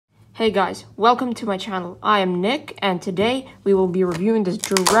Hey guys, welcome to my channel. I am Nick, and today we will be reviewing this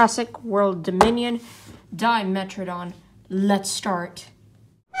Jurassic World Dominion Dimetrodon. Let's start.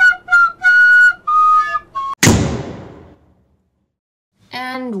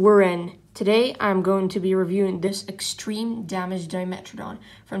 And we're in. Today I'm going to be reviewing this extreme damage Dimetrodon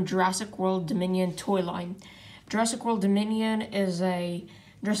from Jurassic World Dominion toy line. Jurassic World Dominion is a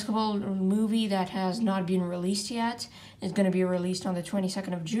Jurassic World movie that has not been released yet. It's going to be released on the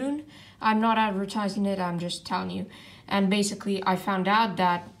 22nd of June. I'm not advertising it, I'm just telling you. And basically, I found out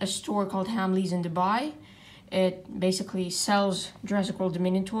that a store called Hamleys in Dubai, it basically sells Jurassic World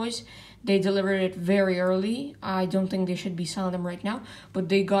Dominion toys. They delivered it very early. I don't think they should be selling them right now, but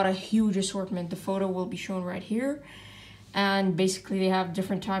they got a huge assortment. The photo will be shown right here. And basically they have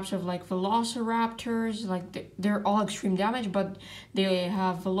different types of like velociraptors, like they're all extreme damage, but they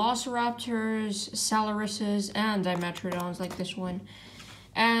have velociraptors, Salarises, and Dimetrodons like this one.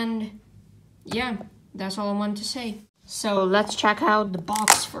 And yeah, that's all I wanted to say. So let's check out the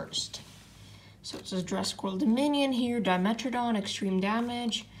box first. So it says Jurassic World Dominion here, Dimetrodon, extreme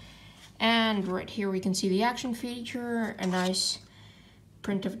damage. And right here we can see the action feature, a nice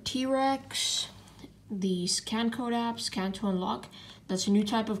print of a T-Rex. The scan code app, scan to unlock. That's a new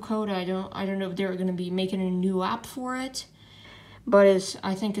type of code. I don't know if they're going to be making a new app for it, but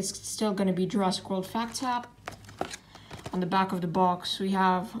I think it's still going to be Jurassic World Facts app. On the back of the box, we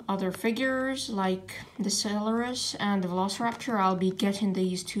have other figures like the Celeris and the Velociraptor. I'll be getting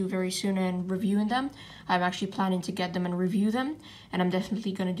these two very soon and reviewing them. I'm actually planning to get them and review them, and I'm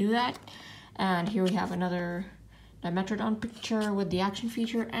definitely going to do that. And here we have another Dimetrodon picture with the action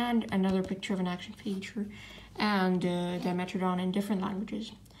feature, and another picture of an action feature, and Dimetrodon in different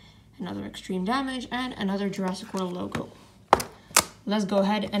languages. Another extreme damage, and another Jurassic World logo. Let's go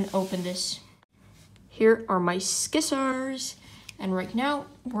ahead and open this. Here are my scissors, and right now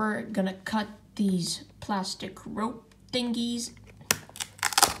we're gonna cut these plastic rope thingies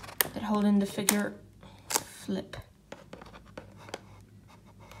that hold in the figure. Flip.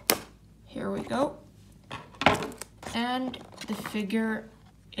 Here we go. And the figure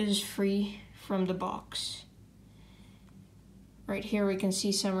is free from the box. Right here we can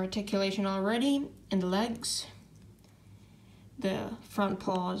see some articulation already in the legs. The front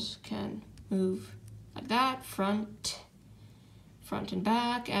paws can move like that, front and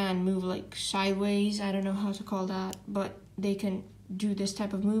back, and move like sideways. I don't know how to call that, but they can do this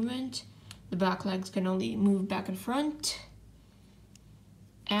type of movement. The back legs can only move back and front.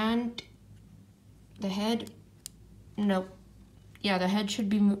 And the head, nope. Yeah, the head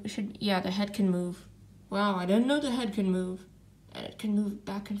the head can move. Wow, I didn't know the head can move. And it can move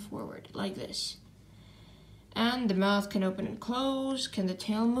back and forward like this. And the mouth can open and close. Can the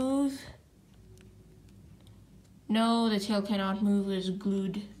tail move? No, the tail cannot move. It's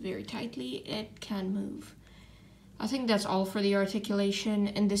glued very tightly. It can move. I think that's all for the articulation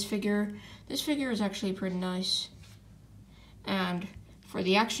in this figure. This figure is actually pretty nice. And for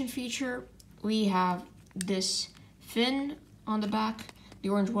the action feature, we have this fin on the back, the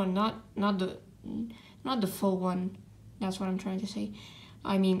orange one, not the full one. That's what I'm trying to say.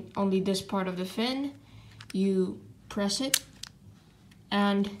 I mean, only this part of the fin. You press it,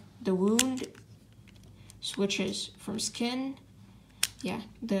 and the wound switches from skin. Yeah,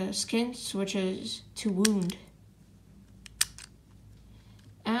 the skin switches to wound.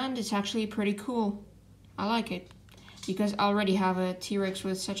 And it's actually pretty cool. I like it, because I already have a T-Rex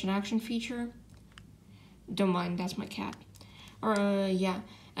with such an action feature. Don't mind, that's my cat. Yeah,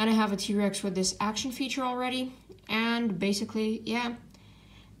 and I have a T-Rex with this action feature already. And basically, yeah.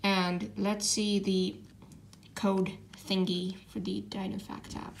 And let's see the code thingy for the Dino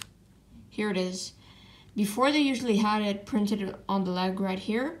Fact app. Here it is. Before they usually had it printed on the leg right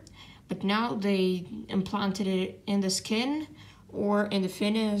here, but now they implanted it in the skin or in the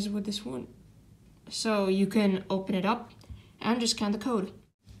fin as with this one. So you can open it up and just scan the code.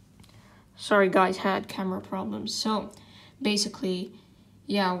 Sorry guys, had camera problems. So basically,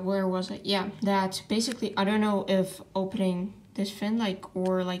 yeah, where was it? Yeah, that's basically, I don't know if opening this fin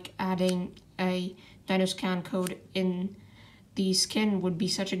or adding a dino scan code in the skin would be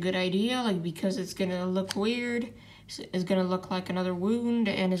such a good idea, because it's gonna look weird. It's gonna look like another wound,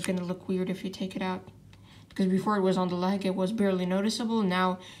 and it's gonna look weird if you take it out. Because before it was on the leg, it was barely noticeable.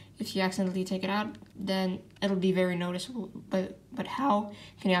 Now, if you accidentally take it out, then it'll be very noticeable. But how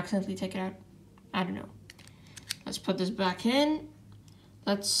can you accidentally take it out? I don't know. Let's put this back in.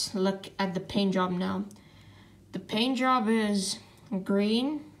 Let's look at the paint job now. The paint job is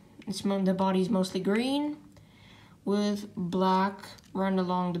green. The body's mostly green, with black run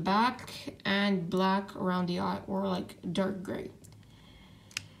along the back and black around the eye, or dark gray.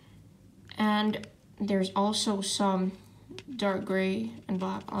 And there's also some dark gray and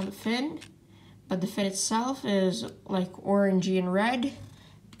black on the fin, but the fin itself is like orangey and red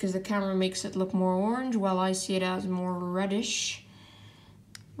because the camera makes it look more orange, while I see it as more radish.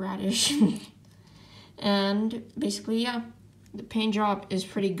 And basically, yeah, the paint job is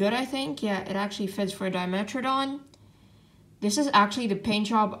pretty good, I think. Yeah, it actually fits for a Dimetrodon. This is actually the paint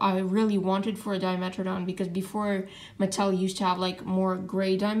job I really wanted for a Dimetrodon, because before Mattel used to have like more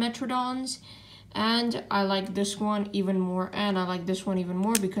gray Dimetrodons, and I like this one even more, and I like this one even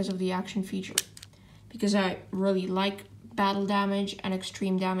more because of the action feature. Because I really like battle damage and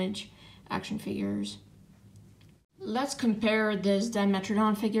extreme damage action figures. Let's compare this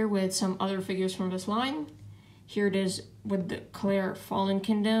Dimetrodon figure with some other figures from this line. Here it is with the Claire Fallen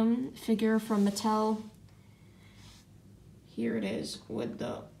Kingdom figure from Mattel. Here it is with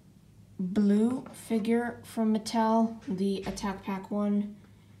the blue figure from Mattel, the Attack Pack one.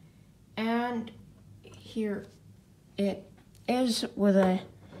 And here it is with a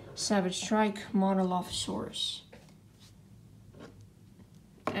Savage Strike Monolophosaurus.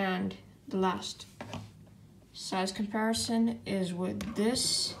 And the last size comparison is with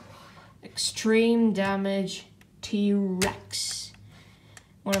this Extreme Damage T-Rex.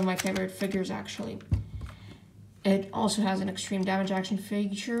 One of my favorite figures, actually. It also has an extreme damage action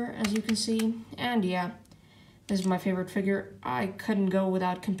feature, as you can see. And yeah, this is my favorite figure. I couldn't go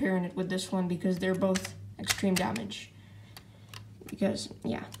without comparing it with this one because they're both extreme damage. Because,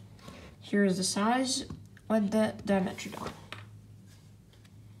 yeah, here is the size with the Dimetrodon.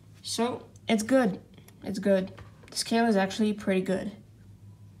 So, it's good. It's good. The scale is actually pretty good.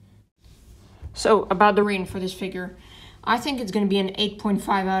 So, about the rating for this figure. I think it's going to be an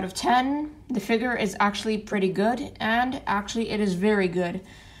 8.5 out of 10. The figure is actually pretty good, and actually it is very good.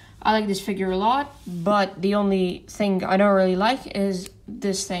 I like this figure a lot, but the only thing I don't really like is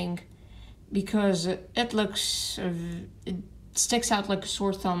this thing, because it looks, it sticks out like a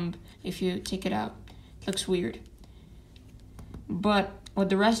sore thumb if you take it out. It looks weird. But with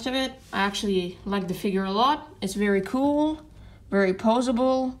the rest of it, I actually like the figure a lot. It's very cool, very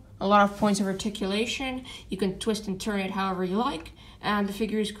poseable. A lot of points of articulation. You can twist and turn it however you like, and the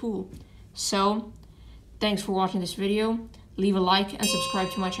figure is cool. So, thanks for watching this video. Leave a like and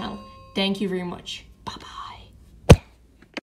subscribe to my channel. Thank you very much. Bye-bye.